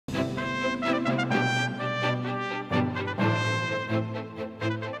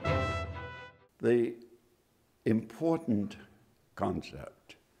The important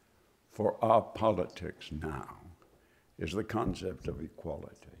concept for our politics now is the concept of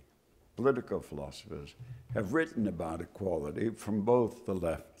equality. Political philosophers have written about equality from both the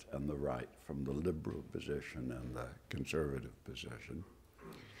left and the right, from the liberal position and the conservative position,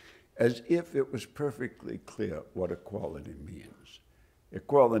 as if it was perfectly clear what equality means.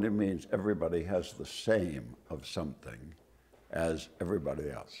 Equality means everybody has the same of something as everybody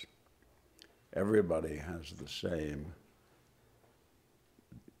else. Everybody has the same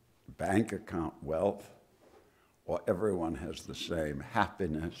bank account wealth, or everyone has the same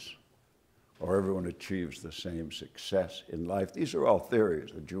happiness, or everyone achieves the same success in life. These are all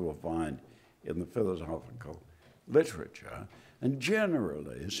theories that you will find in the philosophical literature. And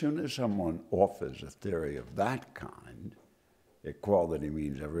generally, as soon as someone offers a theory of that kind, equality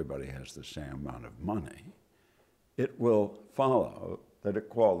means everybody has the same amount of money, it will follow that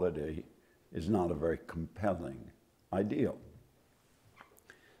equality is not a very compelling ideal.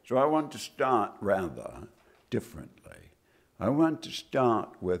 So I want to start rather differently. I want to start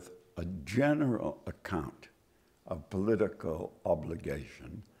with a general account of political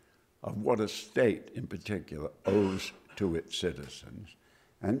obligation, of what a state in particular owes to its citizens,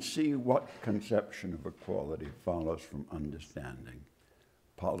 and see what conception of equality follows from understanding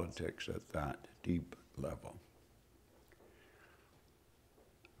politics at that deep level.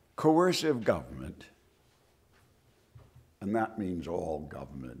 Coercive government, and that means all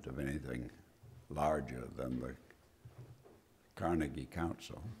government of anything larger than the Carnegie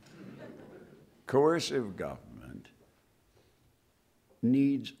Council, coercive government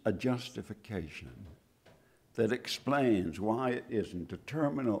needs a justification that explains why it isn't a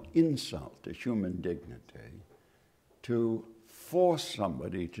terminal insult to human dignity to force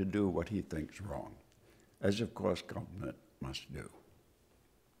somebody to do what he thinks wrong, as of course government must do.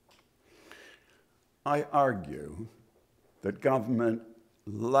 I argue that government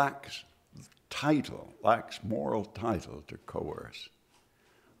lacks moral title to coerce,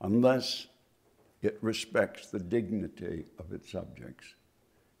 unless it respects the dignity of its subjects.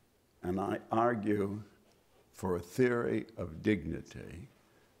 And I argue for a theory of dignity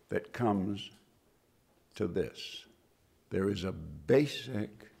that comes to this. There is a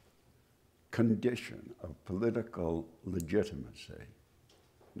basic condition of political legitimacy.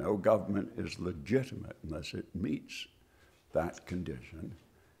 No government is legitimate unless it meets that condition.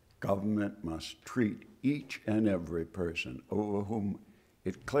 Government must treat each and every person over whom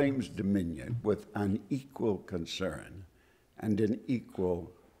it claims dominion with an equal concern and an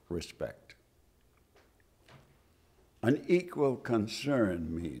equal respect. An equal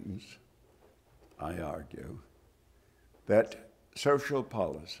concern means, I argue, that social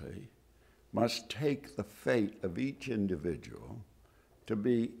policy must take the fate of each individual to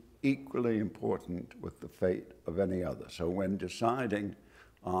be equally important with the fate of any other. So when deciding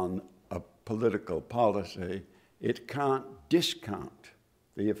on a political policy, it can't discount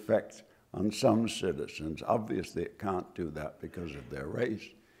the effect on some citizens. Obviously, it can't do that because of their race,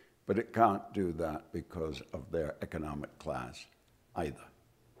 but it can't do that because of their economic class either.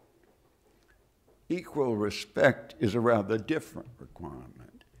 Equal respect is a rather different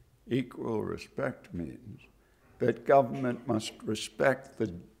requirement. Equal respect means that government must respect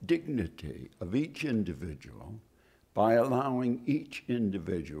the dignity of each individual by allowing each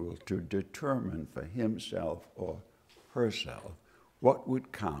individual to determine for himself or herself what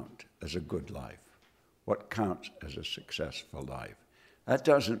would count as a good life, what counts as a successful life. That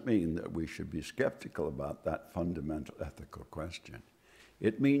doesn't mean that we should be skeptical about that fundamental ethical question.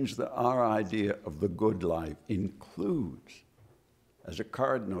 It means that our idea of the good life includes, as a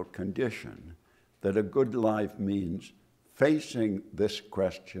cardinal condition, that a good life means facing this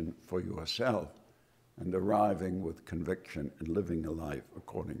question for yourself and arriving with conviction and living a life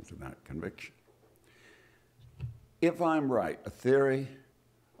according to that conviction. If I'm right, a theory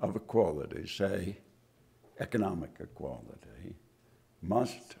of equality, say economic equality,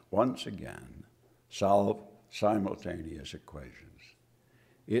 must once again solve simultaneous equations.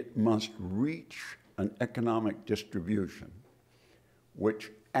 It must reach an economic distribution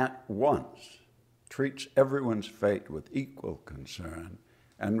which at once treats everyone's fate with equal concern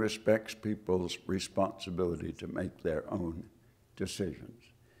and respects people's responsibility to make their own decisions.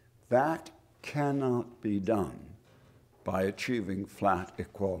 That cannot be done by achieving flat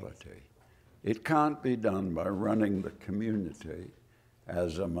equality. It can't be done by running the community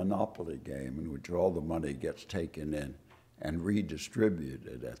as a monopoly game in which all the money gets taken in and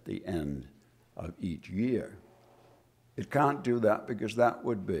redistributed at the end of each year. It can't do that because that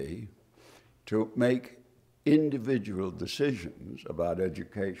would be to make individual decisions about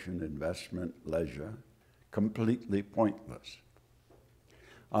education, investment, leisure, completely pointless.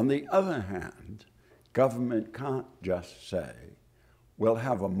 On the other hand, government can't just say, we'll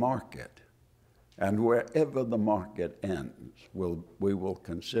have a market, and wherever the market ends, we will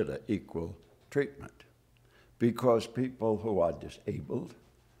consider equal treatment. Because people who are disabled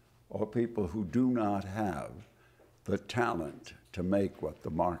or people who do not have the talent to make what the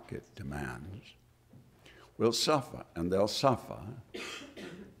market demands will suffer, and they'll suffer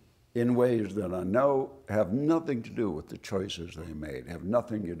in ways that have nothing to do with the choices they made, have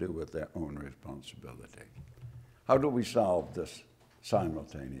nothing to do with their own responsibility. How do we solve this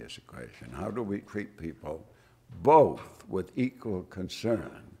simultaneous equation? How do we treat people both with equal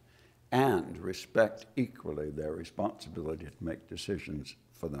concern and respect equally their responsibility to make decisions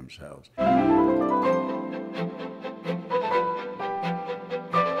for themselves?